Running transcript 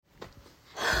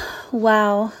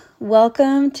Wow.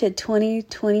 Welcome to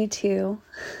 2022.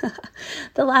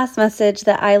 The last message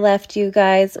that I left you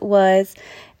guys was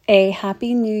a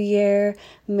Happy New Year,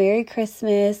 Merry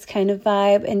Christmas kind of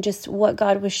vibe, and just what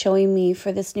God was showing me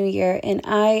for this new year. And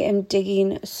I am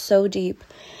digging so deep.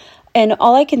 And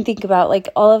all I can think about, like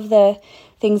all of the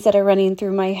things that are running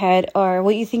through my head are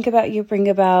what you think about, you bring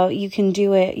about, you can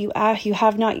do it, you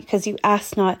have not because you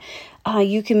ask not.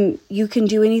 You can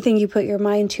do anything you put your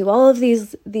mind to. All of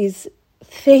these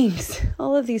things,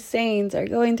 all of these sayings are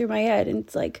going through my head, and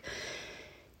it's like,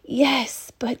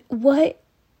 yes, but what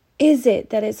is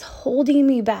it that is holding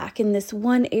me back in this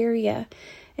one area?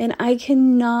 And I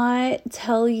cannot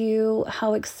tell you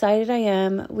how excited I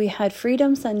am. We had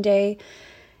Freedom Sunday.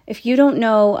 If you don't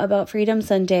know about Freedom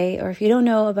Sunday, or if you don't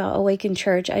know about Awaken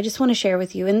Church, I just want to share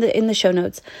with you in the show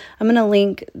notes. I'm going to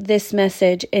link this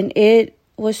message, and it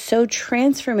was so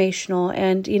transformational.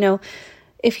 And,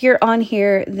 if you're on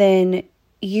here, then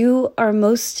you are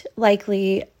most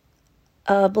likely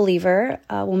a believer,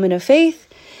 a woman of faith,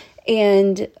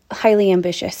 and highly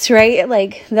ambitious, right?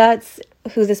 Like that's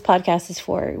who this podcast is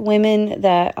for. Women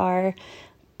that are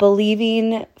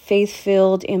believing,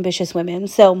 faith-filled, ambitious women.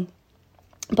 So,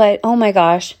 but oh my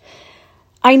gosh,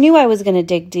 I knew I was going to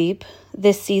dig deep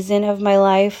this season of my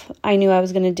life. I knew I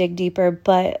was going to dig deeper,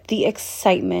 but the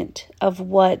excitement of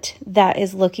what that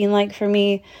is looking like for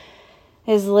me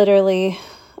is literally,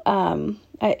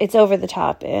 it's over the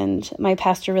top. And my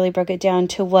pastor really broke it down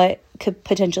to what could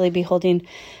potentially be holding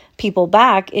people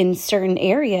back in certain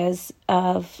areas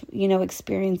of,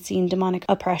 experiencing demonic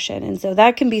oppression. And so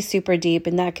that can be super deep,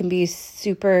 and that can be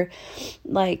super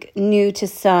new to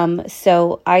some.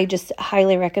 So I just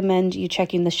highly recommend you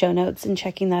checking the show notes and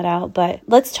checking that out. But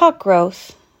let's talk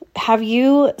growth. Have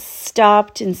you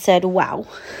stopped and said, wow,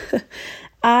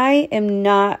 I am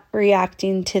not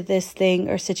reacting to this thing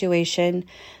or situation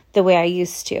the way I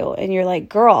used to? And you're like,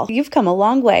 girl, you've come a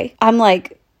long way. I'm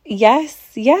like, yes,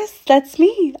 that's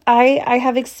me. I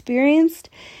have experienced,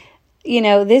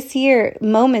 this year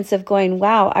moments of going,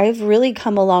 wow, I've really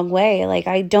come a long way. Like,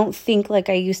 I don't think like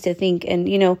I used to think. And,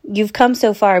 you've come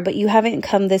so far, but you haven't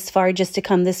come this far just to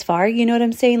come this far. You know what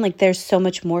I'm saying? Like, there's so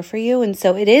much more for you. And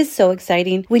so it is so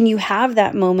exciting when you have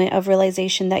that moment of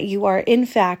realization that you are, in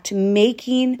fact,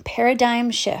 making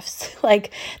paradigm shifts. Like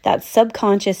that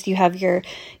subconscious, you have your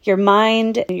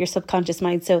mind and your subconscious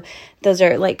mind. So those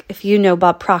are like, if you know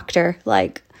Bob Proctor,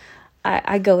 like,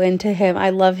 I go into him. I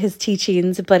love his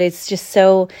teachings, but it's just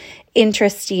so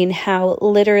interesting how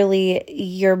literally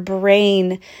your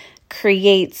brain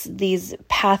creates these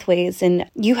pathways, and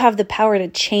you have the power to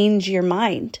change your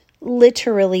mind.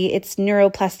 Literally, it's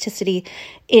neuroplasticity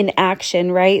in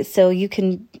action, right? So you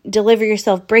can deliver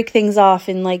yourself, break things off,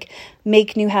 and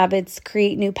make new habits,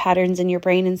 create new patterns in your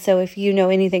brain. And so if you know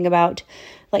anything about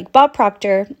Bob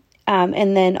Proctor,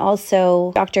 and then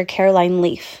also Dr. Caroline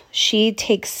Leaf, she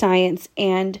takes science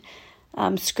and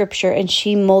scripture and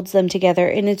she molds them together,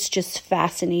 and it's just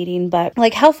fascinating. But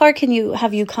how far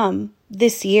have you come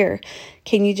this year?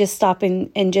 Can you just stop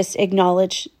and just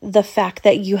acknowledge the fact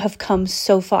that you have come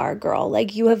so far, girl?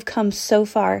 You have come so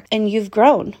far, and you've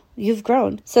grown.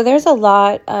 So there's a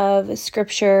lot of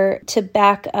scripture to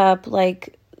back up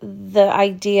the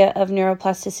idea of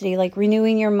neuroplasticity,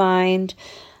 renewing your mind,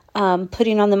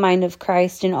 putting on the mind of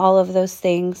Christ, and all of those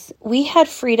things. We had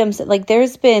freedoms,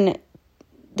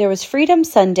 there was Freedom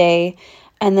Sunday,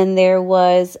 and then there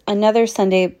was another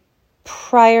Sunday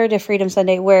prior to Freedom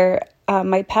Sunday where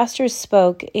my pastor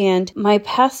spoke, and my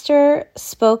pastor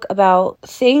spoke about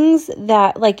things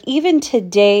that even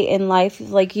today in life,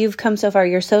 you've come so far,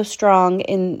 you're so strong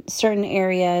in certain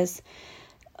areas,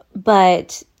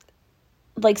 but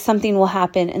something will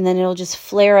happen and then it'll just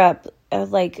flare up,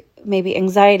 maybe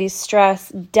anxiety, stress,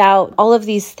 doubt, all of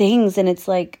these things. And it's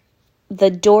the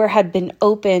door had been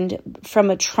opened from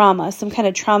a trauma. Some kind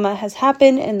of trauma has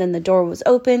happened, and then the door was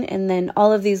open, and then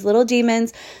all of these little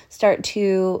demons start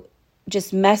to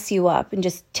just mess you up and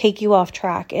just take you off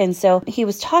track. And so he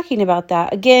was talking about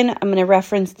that. Again, I'm going to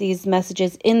reference these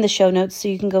messages in the show notes so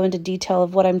you can go into detail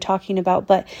of what I'm talking about.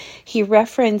 But he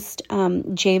referenced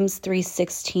James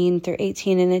 3:16 through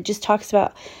 18, and it just talks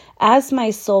about, as my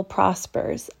soul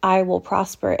prospers, I will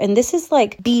prosper. And this is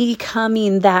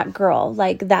becoming that girl,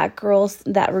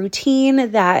 that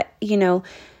routine, that,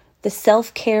 the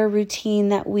self-care routine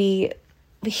that we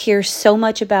hear so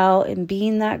much about, and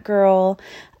being that girl.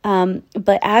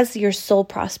 But as your soul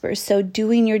prospers, so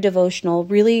doing your devotional,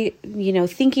 really,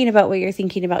 thinking about what you're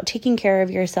thinking about, taking care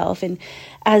of yourself. And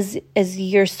as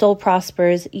your soul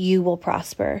prospers, you will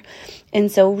prosper.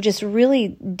 And so just really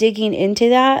digging into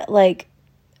that,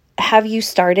 have you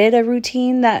started a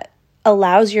routine that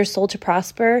allows your soul to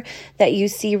prosper, that you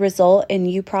see result in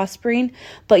you prospering,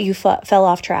 but you fell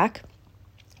off track.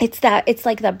 It's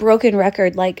like that broken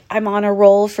record. Like I'm on a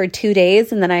roll for 2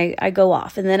 days and then I go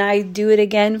off, and then I do it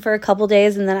again for a couple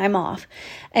days and then I'm off.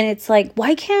 And it's like,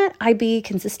 why can't I be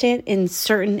consistent in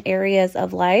certain areas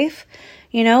of life?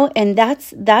 And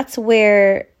that's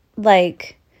where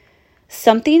like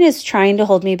something is trying to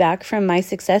hold me back from my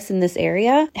success in this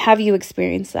area. Have you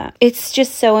experienced that? It's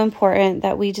just so important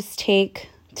that we just take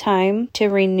time to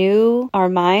renew our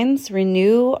minds,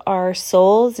 renew our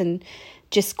souls, and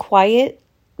just quiet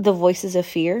the voices of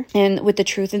fear and with the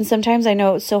truth. And sometimes I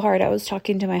know it's so hard. I was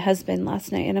talking to my husband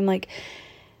last night and I'm like,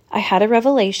 I had a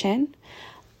revelation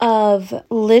of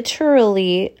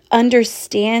literally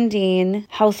understanding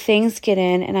how things get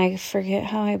in. And I forget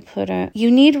how I put it.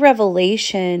 You need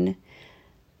revelation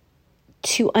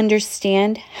to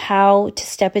understand how to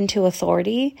step into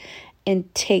authority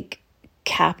and take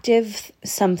captive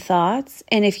some thoughts.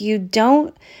 And if you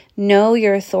don't know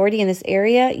your authority in this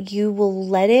area, you will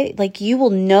let it, like you will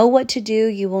know what to do,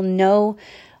 you will know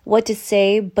what to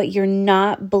say, but you're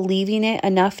not believing it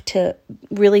enough to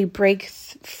really break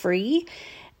free.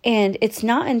 And it's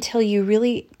not until you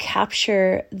really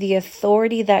capture the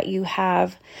authority that you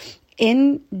have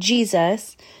in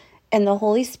Jesus and the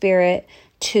Holy Spirit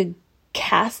to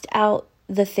cast out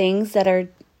the things that are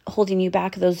holding you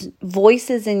back, those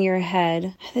voices in your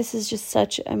head. This is just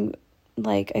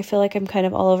I feel like I'm kind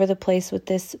of all over the place with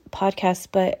this podcast,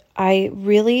 but I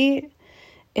really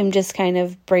am just kind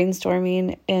of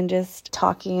brainstorming and just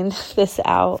talking this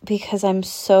out because I'm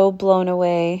so blown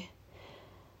away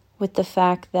with the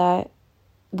fact that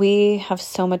we have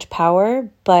so much power,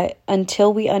 but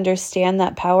until we understand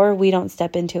that power, we don't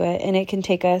step into it. And it can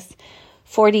take us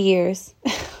 40 years,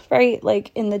 right?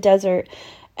 Like in the desert.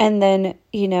 And then,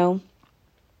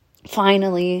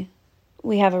 finally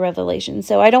we have a revelation.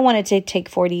 So I don't want it to take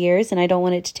 40 years and I don't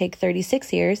want it to take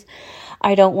 36 years.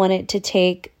 I don't want it to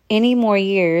take any more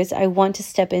years. I want to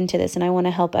step into this and I want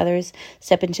to help others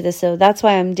step into this. So that's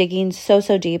why I'm digging so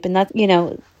deep. And that's,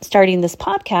 starting this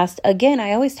podcast. Again,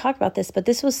 I always talk about this, but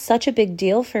this was such a big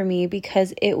deal for me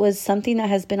because it was something that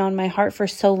has been on my heart for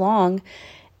so long.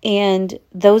 And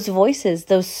those voices,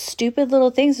 those stupid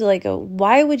little things are like,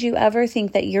 why would you ever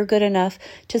think that you're good enough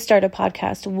to start a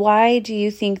podcast? Why do you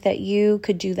think that you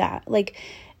could do that?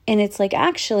 And it's like,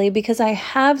 actually, because I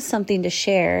have something to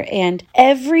share, and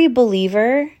every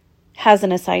believer has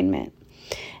an assignment.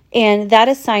 And that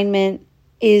assignment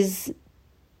is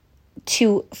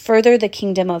to further the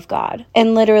kingdom of God.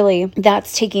 And literally,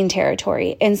 that's taking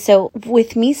territory. And so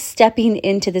with me stepping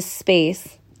into this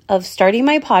space of starting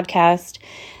my podcast,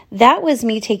 that was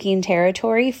me taking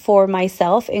territory for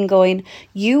myself and going,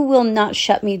 you will not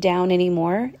shut me down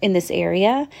anymore in this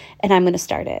area, and I'm going to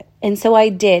start it. And so I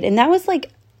did. And that was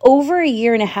like over a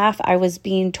year and a half, I was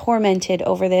being tormented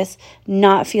over this,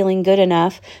 not feeling good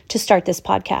enough to start this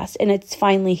podcast. And it's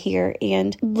finally here.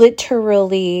 And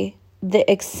literally,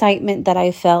 the excitement that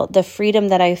I felt, the freedom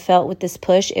that I felt with this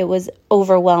push, it was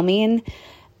overwhelming.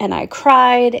 And I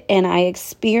cried and I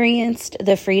experienced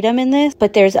the freedom in this.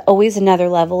 But there's always another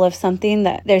level of something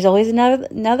there's always another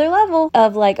level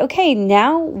of like, okay,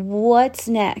 now what's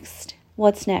next?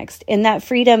 What's next? And that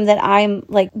freedom that I'm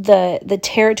like, the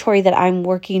territory that I'm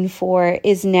working for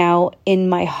is now in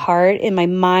my heart, in my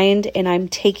mind, and I'm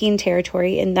taking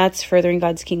territory, and that's furthering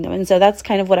God's kingdom. And so that's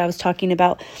kind of what I was talking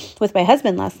about with my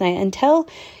husband last night. Until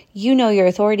you know your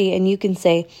authority and you can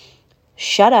say,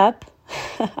 shut up,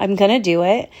 I'm going to do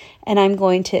it, and I'm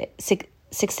going to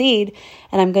succeed,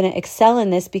 and I'm going to excel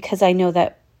in this because I know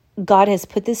that God has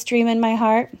put this dream in my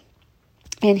heart.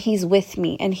 And he's with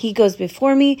me, and he goes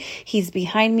before me, he's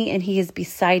behind me, and he is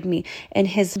beside me. And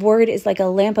his word is like a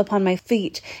lamp upon my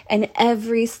feet. And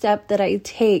every step that I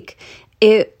take,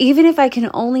 even if I can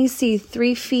only see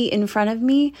 3 feet in front of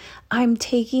me, I'm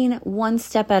taking one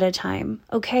step at a time.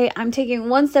 Okay, I'm taking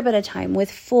one step at a time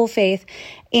with full faith.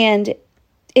 And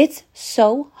it's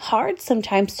so hard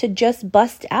sometimes to just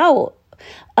bust out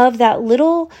of that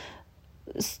little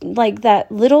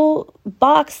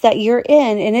box that you're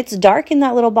in, and it's dark in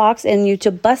that little box, and you to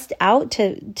bust out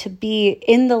to be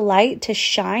in the light, to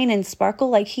shine and sparkle.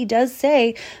 Like he does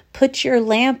say, put your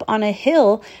lamp on a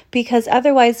hill, because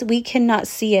otherwise we cannot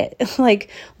see it. Like,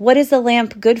 what is a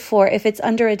lamp good for if it's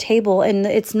under a table and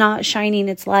it's not shining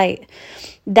its light?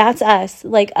 That's us.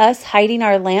 Like, us hiding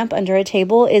our lamp under a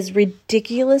table is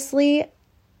ridiculously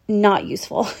not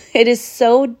useful. It is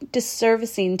so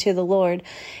disservicing to the Lord.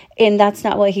 And that's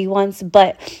not what he wants,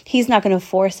 but he's not going to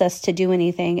force us to do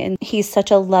anything. And he's such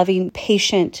a loving,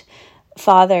 patient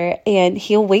Father, and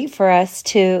he'll wait for us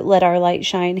to let our light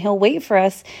shine. He'll wait for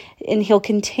us, and he'll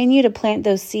continue to plant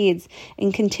those seeds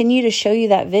and continue to show you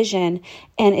that vision.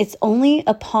 And it's only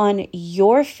upon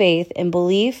your faith and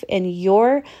belief and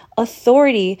your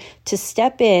authority to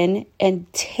step in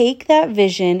and take that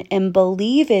vision and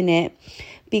believe in it.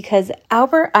 Because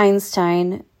Albert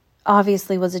Einstein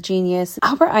obviously was a genius.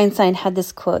 Albert Einstein had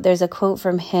this quote. There's a quote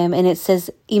from him, and it says,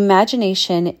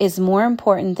 "Imagination is more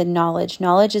important than knowledge.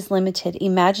 Knowledge is limited.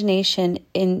 Imagination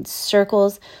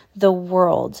encircles the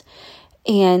world."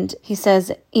 And he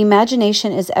says,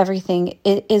 imagination is everything.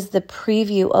 It is the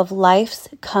preview of life's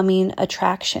coming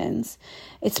attractions.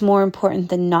 It's more important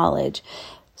than knowledge.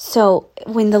 So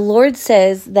when the Lord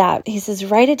says that, he says,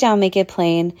 write it down, make it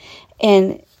plain.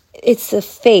 And it's the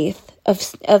faith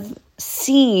of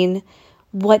seeing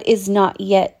what is not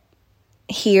yet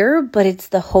here, but it's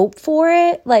the hope for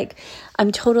it. Like,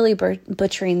 I'm totally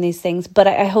butchering these things, but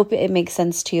I hope it makes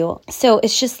sense to you. So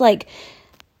it's just like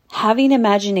having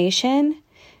imagination.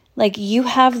 Like, you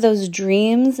have those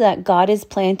dreams that God is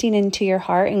planting into your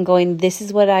heart and going, this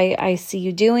is what I see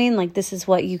you doing. Like, this is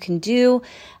what you can do.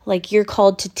 Like, you're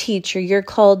called to teach, or you're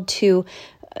called to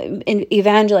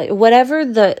evangelize. Whatever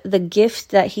the gift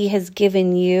that he has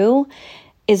given you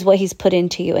is what he's put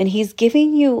into you. And he's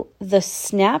giving you the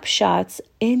snapshots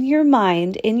in your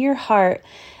mind, in your heart,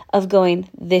 of going,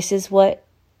 this is what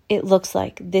it looks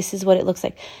like. This is what it looks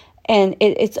like. And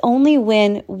it's only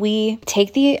when we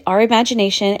take our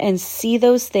imagination and see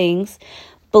those things,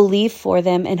 believe for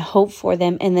them and hope for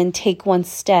them, and then take one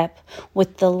step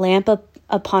with the lamp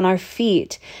upon our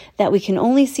feet, that we can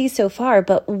only see so far,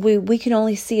 but we can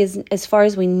only see as far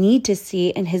as we need to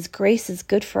see, and his grace is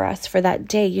good for us for that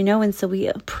day, and so we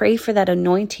pray for that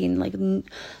anointing, like,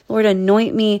 Lord,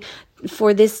 anoint me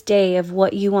for this day of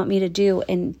what you want me to do,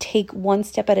 and take one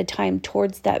step at a time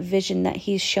towards that vision that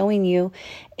he's showing you.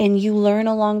 And you learn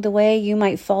along the way. You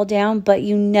might fall down, but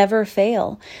you never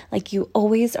fail. Like, you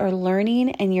always are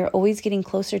learning, and you're always getting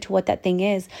closer to what that thing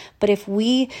is. But if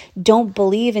we don't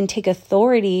believe and take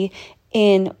authority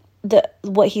in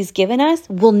what he's given us,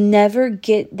 we'll never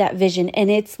get that vision.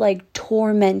 And it's like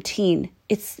tormenting.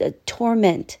 It's a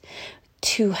torment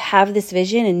to have this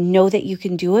vision and know that you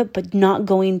can do it, but not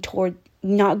going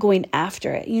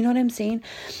after it. You know what I'm saying?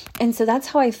 And so that's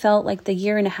how I felt like the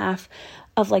year and a half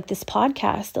of like this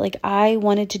podcast. Like, I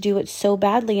wanted to do it so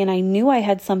badly, and I knew I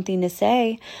had something to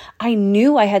say. I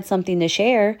knew I had something to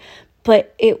share,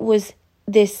 but it was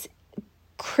this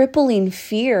crippling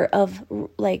fear of,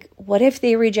 like, what if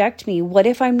they reject me? What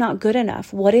if I'm not good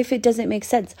enough? What if it doesn't make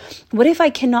sense? What if I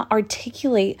cannot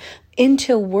articulate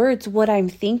into words what I'm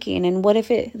thinking? And what if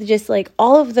it just, like,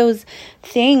 all of those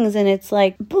things, and it's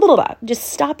like, blah, blah, blah. Just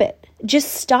stop it.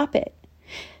 Just stop it.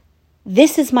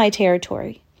 This is my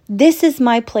territory. This is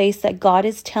my place that God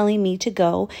is telling me to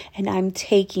go, and I'm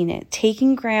taking it,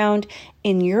 taking ground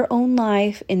in your own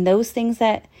life, in those things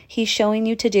that he's showing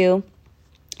you to do.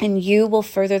 And you will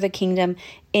further the kingdom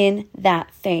in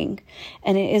that thing.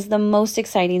 And it is the most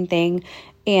exciting thing.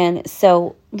 And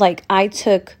so, like, I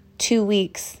took 2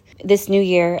 weeks this new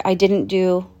year. I didn't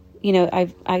do, I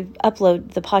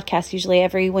upload the podcast usually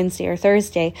every Wednesday or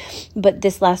Thursday. But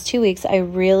this last 2 weeks, I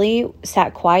really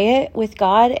sat quiet with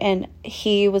God. And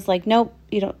he was like, nope,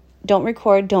 don't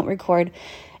record.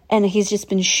 And he's just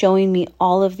been showing me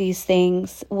all of these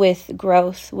things with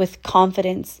growth, with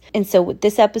confidence. And so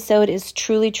this episode is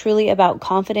truly, truly about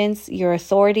confidence, your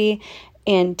authority,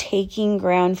 and taking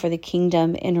ground for the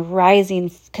kingdom and rising,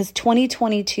 because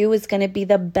 2022 is going to be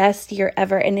the best year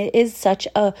ever. And it is such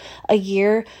a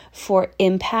year for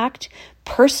impact,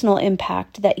 personal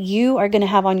impact that you are going to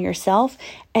have on yourself.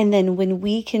 And then when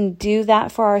we can do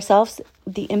that for ourselves,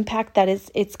 the impact that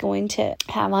it's going to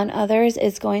have on others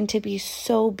is going to be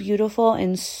so beautiful,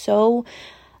 and so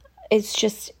it's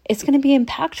going to be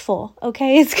impactful.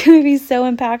 Okay. It's going to be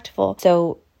so impactful.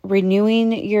 So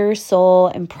renewing your soul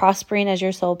and prospering as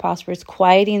your soul prospers,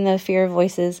 quieting the fear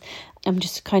voices. I'm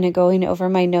just kind of going over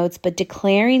my notes, but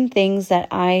declaring things that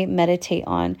I meditate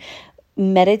on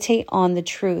the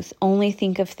truth. Only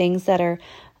think of things that are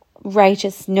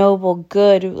righteous, noble,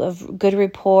 good, of good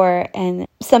rapport. And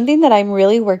something that I'm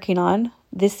really working on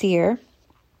this year,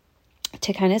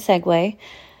 to kind of segue,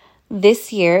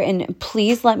 this year, and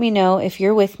please let me know if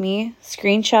you're with me,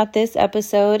 screenshot this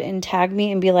episode and tag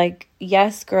me and be like,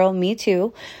 yes, girl, me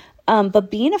too.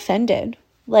 But being offended,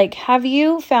 like, have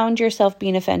you found yourself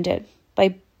being offended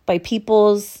by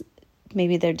people's,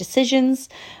 maybe their decisions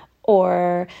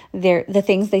or the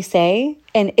things they say?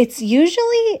 And it's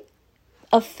usually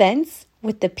offense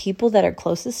with the people that are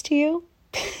closest to you.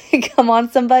 Come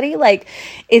on, somebody. Like,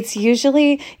 it's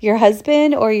usually your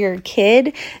husband or your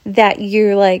kid that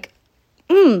you're like,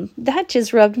 that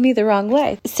just rubbed me the wrong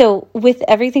way. So with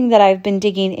everything that I've been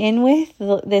digging in with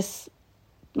this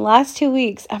last 2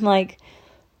 weeks, I'm like,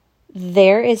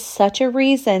 there is such a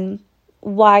reason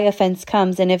why offense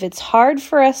comes. And if it's hard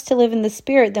for us to live in the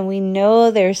Spirit, then we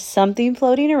know there's something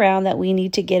floating around that we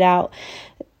need to get out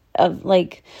of,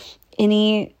 like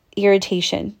any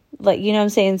irritation. Like, you know what I'm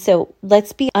saying? So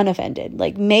let's be unoffended.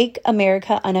 Like, make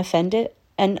America unoffended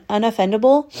and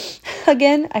unoffendable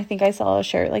again. I think I saw a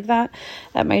shirt like that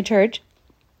at my church.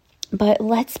 But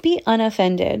let's be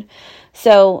unoffended.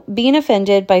 So being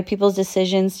offended by people's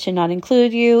decisions to not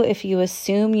include you, if you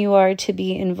assume you are to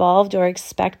be involved or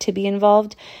expect to be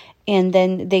involved, and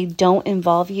then they don't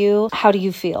involve you, how do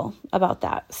you feel about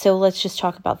that? So let's just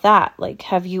talk about that. Like,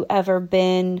 have you ever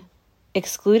been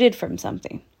excluded from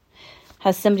something?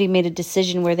 Has somebody made a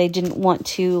decision where they didn't want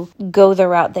to go the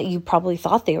route that you probably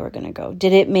thought they were going to go?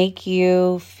 Did it make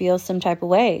you feel some type of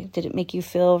way? Did it make you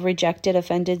feel rejected,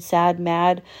 offended, sad,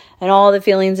 mad, and all the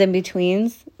feelings in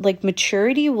betweens? Like,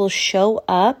 maturity will show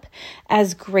up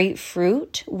as great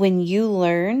fruit when you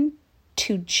learn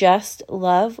to just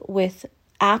love with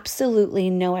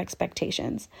absolutely no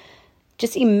expectations.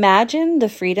 Just imagine the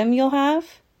freedom you'll have.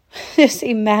 Just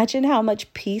imagine how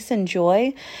much peace and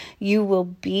joy you will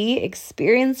be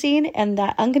experiencing, and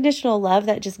that unconditional love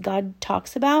that just God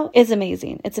talks about is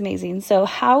amazing. It's amazing. So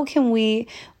how can we,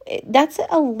 that's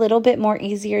a little bit more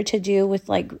easier to do with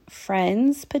like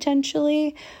friends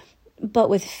potentially, but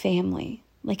with family,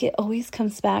 like it always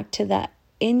comes back to that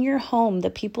in your home, the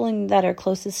people that are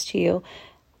closest to you,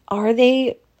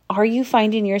 are you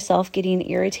finding yourself getting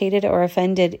irritated or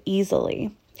offended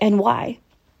easily, and why?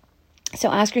 So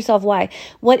ask yourself why.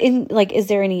 Is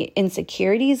there any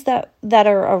insecurities that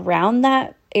are around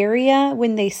that area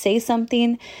when they say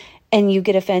something and you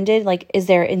get offended? Like, is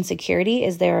there insecurity?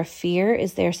 Is there a fear?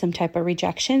 Is there some type of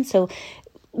rejection? So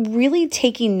really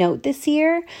taking note this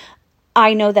year,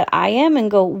 I know that I am,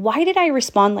 and go, why did I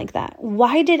respond like that?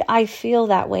 Why did I feel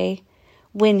that way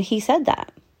when he said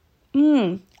that?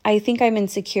 I think I'm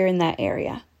insecure in that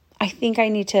area. I think I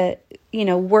need to,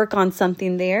 work on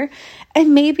something there.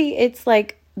 And maybe it's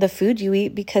like the food you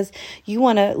eat because you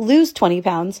want to lose 20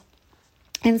 pounds.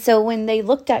 And so when they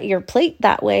looked at your plate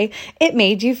that way, it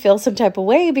made you feel some type of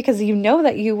way because you know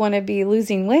that you want to be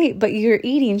losing weight, but you're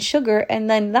eating sugar, and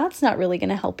then that's not really going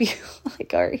to help you.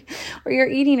 or you're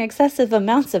eating excessive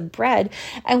amounts of bread,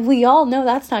 and we all know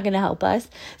that's not going to help us.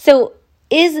 So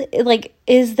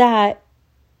is that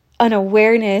an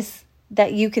awareness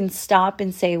that you can stop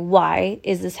and say, why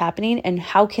is this happening? And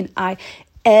how can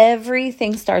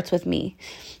everything starts with me.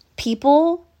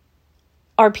 People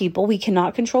are people. We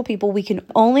cannot control people. We can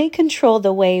only control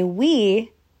the way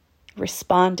we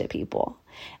respond to people.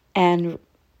 And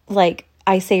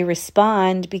I say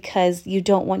respond because you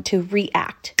don't want to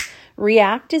react.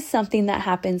 React is something that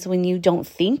happens when you don't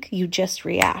think, you just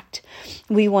react.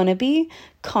 We want to be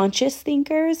conscious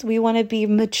thinkers. We want to be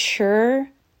mature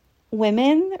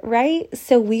women, right?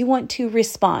 So we want to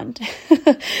respond.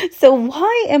 So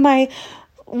why am I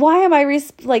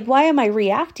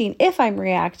reacting? If I'm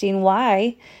reacting,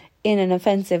 why in an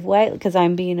offensive way? Because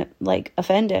I'm being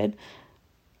offended.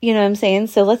 You know what I'm saying?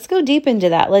 So let's go deep into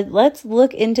that. Let's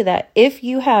look into that. If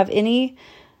you have any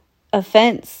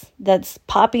offense that's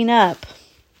popping up,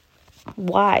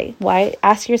 why?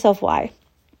 Ask yourself why.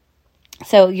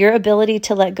 So your ability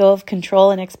to let go of control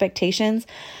and expectations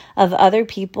of other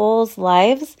people's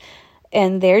lives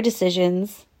and their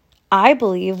decisions, I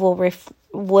believe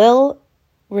will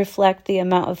reflect the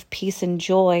amount of peace and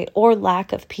joy or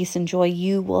lack of peace and joy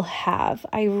you will have.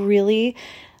 I really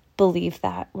believe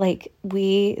that.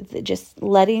 Just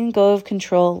letting go of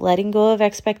control, letting go of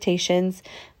expectations.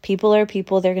 People are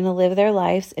people. They're going to live their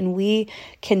lives, and we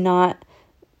cannot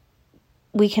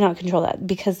control that,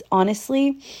 because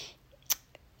honestly,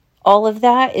 all of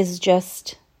that is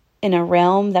just in a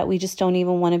realm that we just don't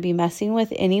even want to be messing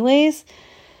with anyways.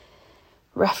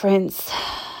 Reference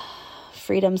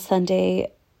Freedom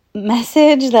Sunday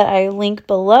message that I link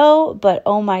below. But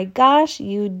oh my gosh,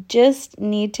 you just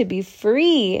need to be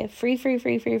free.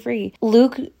 Free.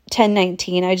 Luke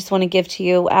 10:19, I just want to give to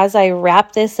you as I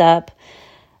wrap this up.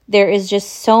 There is just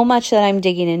so much that I'm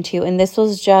digging into, and this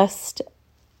was just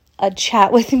a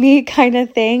chat with me kind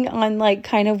of thing on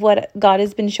kind of what God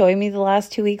has been showing me the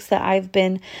last 2 weeks that I've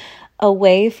been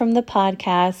away from the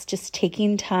podcast, just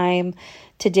taking time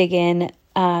to dig in.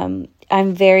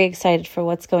 I'm very excited for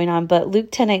what's going on. But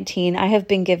Luke 10:19, I have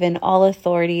been given all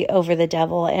authority over the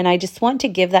devil. And I just want to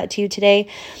give that to you today,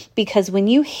 because when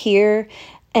you hear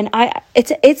And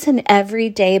it's an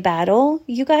everyday battle,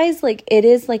 you guys. Like, it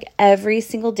is like every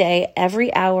single day,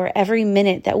 every hour, every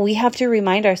minute that we have to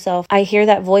remind ourselves. I hear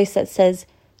that voice that says,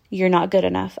 you're not good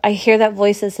enough. I hear that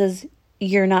voice that says,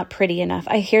 you're not pretty enough.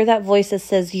 I hear that voice that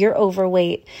says, you're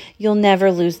overweight. You'll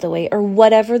never lose the weight, or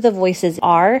whatever the voices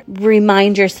are.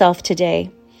 Remind yourself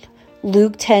today.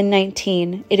 Luke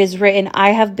 10:19, it is written,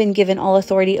 I have been given all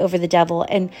authority over the devil.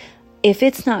 And if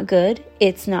it's not good,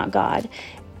 it's not God.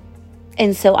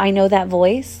 And so I know that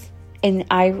voice, and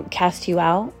I cast you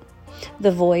out.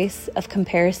 The voice of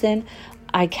comparison,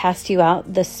 I cast you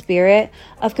out. The spirit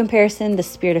of comparison, the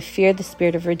spirit of fear, the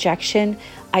spirit of rejection,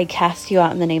 I cast you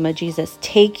out in the name of Jesus.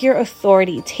 Take your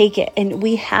authority, take it. And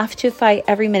we have to fight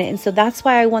every minute. And so that's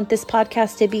why I want this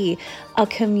podcast to be a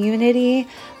community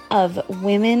of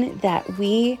women that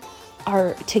we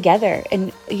are together.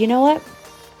 And you know what?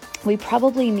 We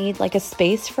probably need like a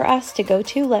space for us to go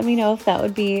to. Let me know if that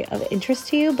would be of interest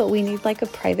to you, but we need like a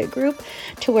private group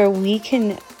to where we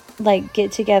can like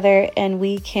get together and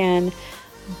we can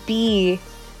be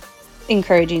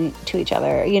encouraging to each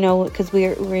other, you know, because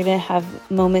we're going to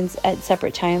have moments at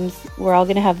separate times. We're all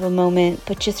going to have a moment,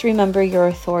 but just remember your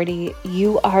authority.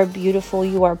 You are beautiful.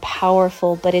 You are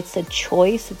powerful, but it's a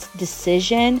choice. It's a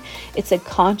decision. It's a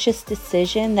conscious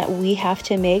decision that we have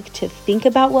to make to think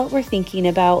about what we're thinking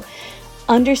about,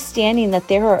 understanding that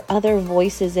there are other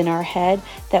voices in our head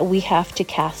that we have to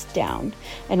cast down.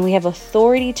 And we have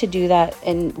authority to do that.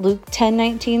 And Luke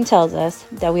 10:19 tells us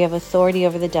that we have authority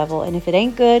over the devil. And if it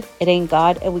ain't good, it ain't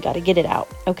God, and we got to get it out.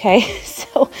 Okay.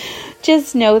 So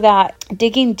just know that,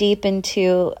 digging deep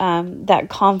into that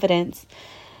confidence.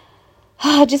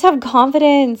 Just have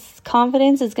confidence.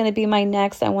 Confidence is going to be my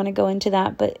next. I want to go into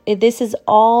that, but this is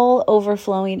all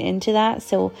overflowing into that.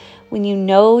 So when you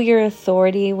know your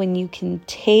authority, when you can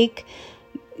take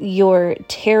your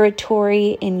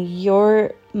territory in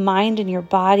your mind and your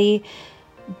body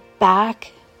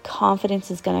back, confidence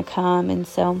is going to come. And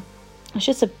so it's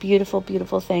just a beautiful,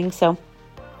 beautiful thing. So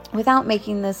without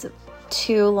making this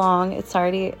too long,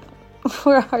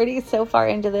 we're already so far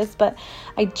into this, but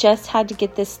I just had to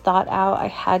get this thought out. I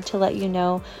had to let you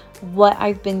know what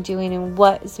I've been doing and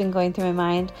what has been going through my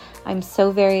mind. I'm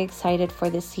so very excited for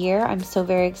this year. I'm so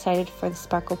very excited for the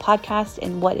Sparkle podcast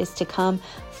and what is to come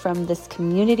from this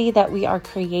community that we are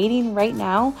creating right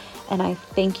now. And I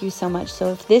thank you so much.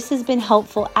 So if this has been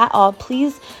helpful at all,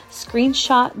 please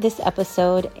screenshot this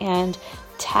episode and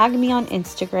tag me on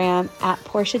Instagram at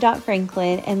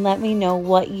Portia.Franklin and let me know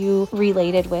what you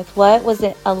related with. What was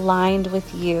it aligned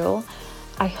with you?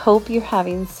 I hope you're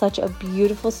having such a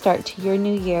beautiful start to your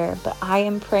new year, but I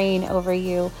am praying over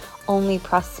you only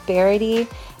prosperity,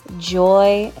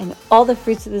 joy, and all the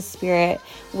fruits of the Spirit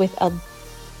with a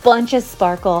bunch of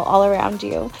sparkle all around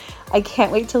you. I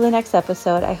can't wait till the next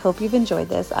episode. I hope you've enjoyed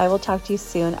this. I will talk to you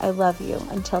soon. I love you.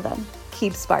 Until then,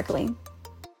 keep sparkling.